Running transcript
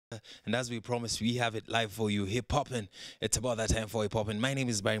and as we promised, we have it live for you. Hippopin. It's about that time for Hippopin. My name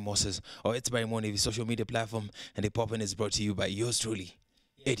is Barry Moses, or it's Barry Money, social media platform, and Hippopin is brought to you by yours truly,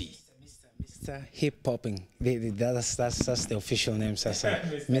 Eddie. Mr. Hippopin. That's the official name.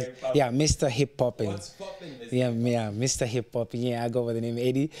 Yeah, Mr. Hippopin. What's poppin'? Yeah, Mr. Hippopin. Yeah, I go by the name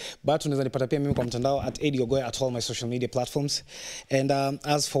Eddie. But unaweza nipata pia mimi kwa mtandao at Eddie Ogoy at all my social media platforms. And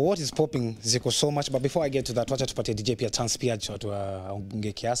as for what is popping, ziko so much. But before I get to that, wacha tupatie DJ pia chance pia watu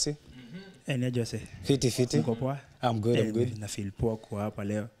waongee kiasi. Jose. Fiti. Uko poa? I'm good. Na feel poa kwa hapa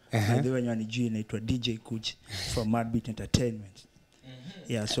leo. Ndio wenye wanijui naitwa DJ Kuch from Madbeat Entertainment.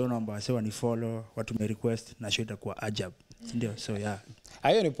 Yeah, so naomba wase ni follow, watu me request na show itakuwa ajab. Ndio, so yeah.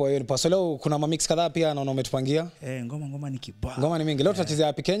 Hiyo ni poa. So leo kuna mamix kadhaa pia naona umetupangia. Ngoma ni kibao. Ngoma ni mingi. Leo tutachezea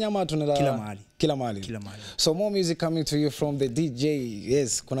hapa Kenya ama tunaenda kila mahali. So more music coming to you from the DJ.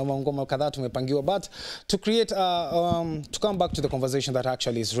 Yes, kuna ngoma kadhaa tumepangiwa, but to create to come back to the conversation that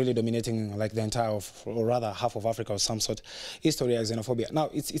actually is really dominating like the entire or rather half of Africa or some sort, history of xenophobia. Now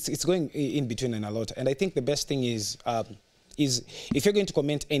it's going in between and a lot, and I think the best thing is if you're going to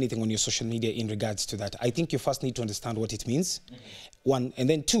comment anything on your social media in regards to that, I think you first need to understand what it means. One, and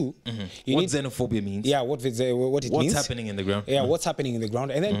then two, what xenophobia means. Yeah, what it means. What's happening in the ground. Yeah, what's happening in the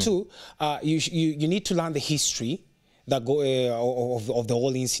ground. And then two, you need to learn the history that of the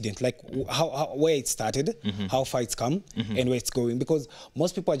whole incident, like where it started, how far it's come, and where it's going. Because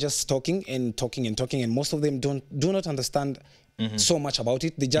most people are just talking, and most of them do not understand so much about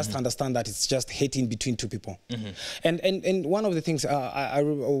it. They just understand that it's just hating between two people. And one of the things when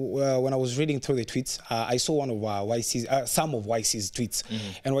I was reading through the tweets, I saw one of some of YC's tweets,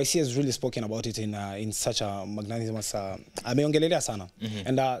 and YC has really spoken about it in such a magnanimous ameongelelea sana.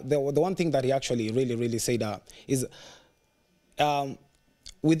 And the one thing that he actually really said is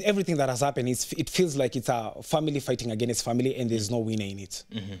with everything that has happened, it feels like it's a family fighting against family, and there's no winner in it.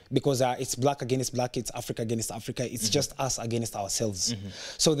 Because it's black against black, it's Africa against Africa, it's just us against ourselves.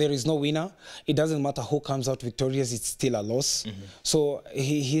 So there is no winner. It doesn't matter who comes out victorious, it's still a loss. So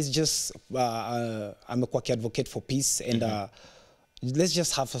he's just I'm a quacky advocate for peace, and let's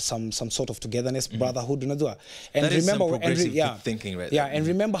just have some sort of togetherness, brotherhood, and that remember, thinking, right? Yeah, and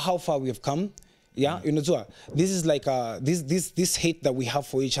remember how far we have come. Yeah, you know, this is like this hate that we have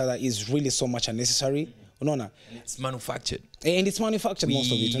for each other is really so much unnecessary. And it's manufactured. And it's manufactured,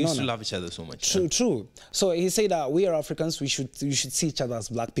 most of it. We used to love each other so much. True. So he said that we are Africans. We should see each other as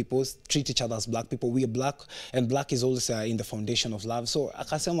black people, treat each other as black people. We are black, and black is always in the foundation of love. So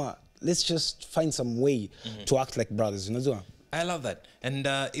akasema, let's just find some way to act like brothers. You know, I love that. And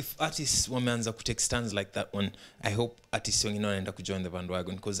if artists wameanza to take stands like that one, I hope artists wengine wanaenda kujoin the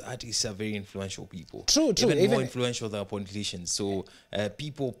bandwagon, because artists are very influential people. True. Even more influential than politicians. So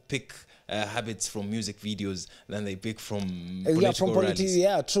people pick habits from music videos than they pick from political rallies.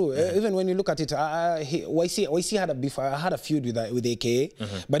 Yeah, true. Even when you look at it, YC had a beef. I had a feud with AKA,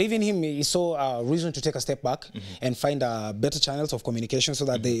 but even him, he saw a reason to take a step back and find better channels of communication so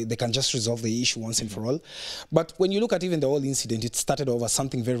that they can just resolve the issue once and for all. But when you look at even the whole incident, it started over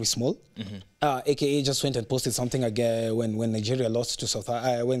something very small. AKA just went and posted something again when Nigeria lost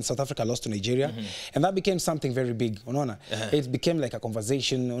to when South Africa lost to Nigeria, and that became something very big. It became like a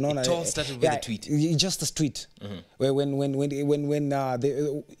conversation. It all started with a tweet. Just a tweet. Where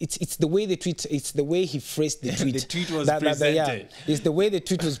it's the way the tweet, it's the way he phrased the tweet. The tweet was presented. It's the way the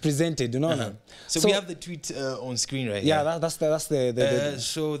tweet was presented. So we have the tweet on screen right here. Yeah, that's the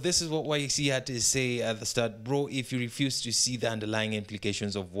so this is what YC had to say at the start. Bro, if you refuse to see the underlying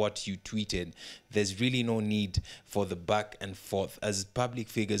implications of what you tweeted, there's really no need for the back and forth. As public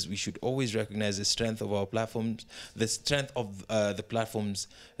figures, we should always recognize the strength of our platforms, the strength of the platforms,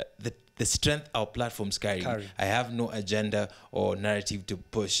 the strength our platforms carry. I have no agenda or narrative to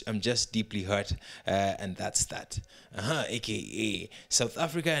push. I'm just deeply hurt, and that's that. AKA South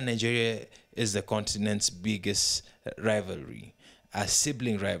Africa and Nigeria is the continent's biggest rivalry, a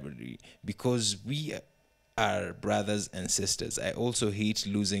sibling rivalry, because we are brothers and sisters. I also hate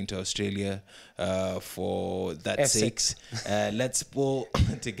losing to Australia for that sake. Let's pull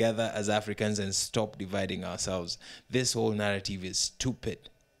together as Africans and stop dividing ourselves. This whole narrative is stupid.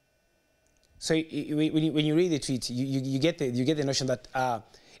 So when you read the tweet, you get the notion that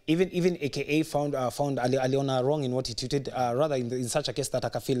even AKA found Aliona wrong in what he tweeted, rather in such a case that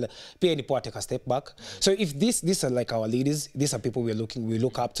akafeel pia ni poa take a step back. So if these are like our leaders, these are people we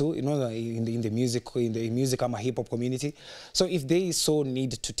look up to, you know, in the music and hip hop community. So if they so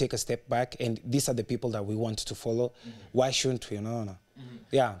need to take a step back, and these are the people that we want to follow, why shouldn't we?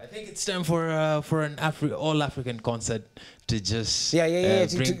 Yeah, I think it's time for an all African concert to just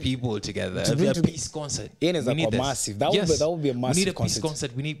to bring people together. bring A peace concert. We need this. Massive. That would be a massive. We need a peace concert.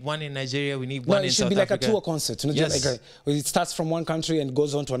 concert. We need one in Nigeria. We need one in South Africa. It should be like Africa. a tour concert. You know, Yes. like it starts from one country and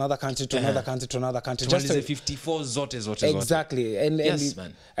goes on to another country, to another country, to another country. Just a 54 zote. Exactly. Yes,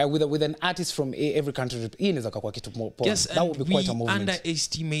 man. With an artist from every country. Yes, that would be quite a movement.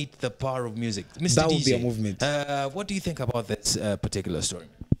 Underestimate the power of music. Mr. That would DJ, be a movement. What do you think about this particular story?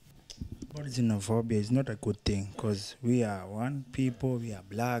 What is xenophobia is not a good thing because we are one people, we are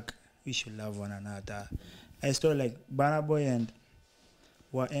black, we should love one another. I saw like Burna Boy and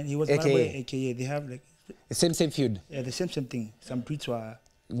he was Burna Boy AKA. They have like the same feud. Yeah, the same thing. Some tweets were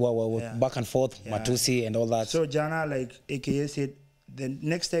back and forth, Matusi and all that. So Jana like AKA said the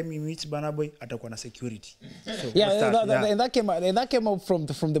next time he meets Burna Boy atakuwa na security. So and that came up from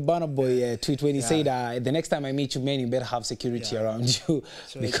the Burna Boy tweet when he said the next time I meet you, man, you better have security around you.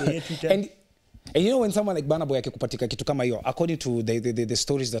 So because, and you know when someone like Burna Boy akikupatika kitu kama hiyo, according to the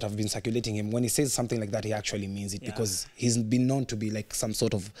stories that have been circulating him, when he says something like that, he actually means it because he's been known to be like some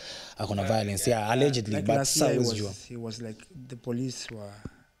sort of violence, allegedly. Like but last year he was like the police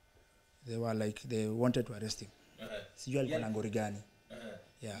they wanted to arrest him. Sijui alikuwa na ngori gani.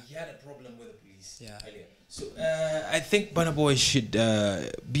 Yeah. He had a problem with the police. Yeah. Earlier. So I think Burna Boy should,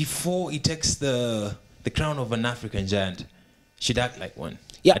 before he takes the crown of an African giant, should act like one.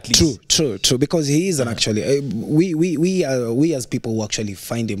 Yeah, true. Because he is an actually. We as people who actually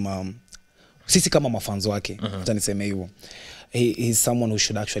find him, sisi kama mafanzo wake, niseme hivyo. He's someone who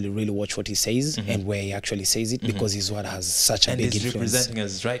should actually really watch what he says and where he actually says it because his word has such a big influence. And he's representing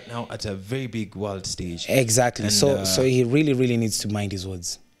us right now at a very big world stage. Exactly. And so he really needs to mind his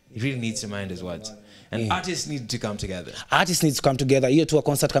words. He really needs to mind his words. And artists need to come together. Artists need to come together. Hiyo tu a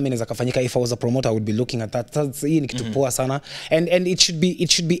concert kama inaweza kafanyika, if I was a promoter I would be looking at that. Hii ni kitu poa sana. And it should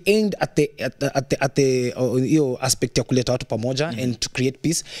be aimed at the aspect ya kuleta watu pamoja and to create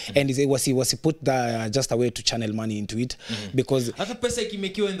peace. And was put just a way to channel money into it because hata pesa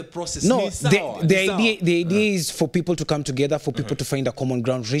ikimekiwa in the process. No, the idea is for people to come together, for people to find a common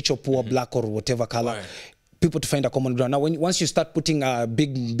ground, rich or poor, black or whatever color. Right. People to find a common ground. Now, once you start putting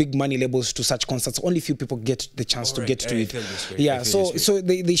big money labels to such concerts, only few people get the chance to get to it. Yeah, so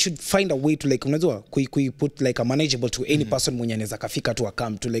they should find a way to like unajua put like a manageable to any person mwenye anaweza kafika to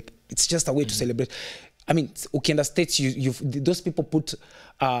come to like it's just a way to celebrate. I mean, ukienda States, those people put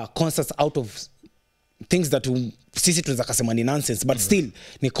concerts out of things that sisi tunaweza kasema ni nonsense, but still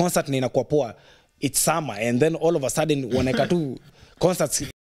ni concert na inakuwa poa. It's summer and then all of a sudden wanaweka tu concerts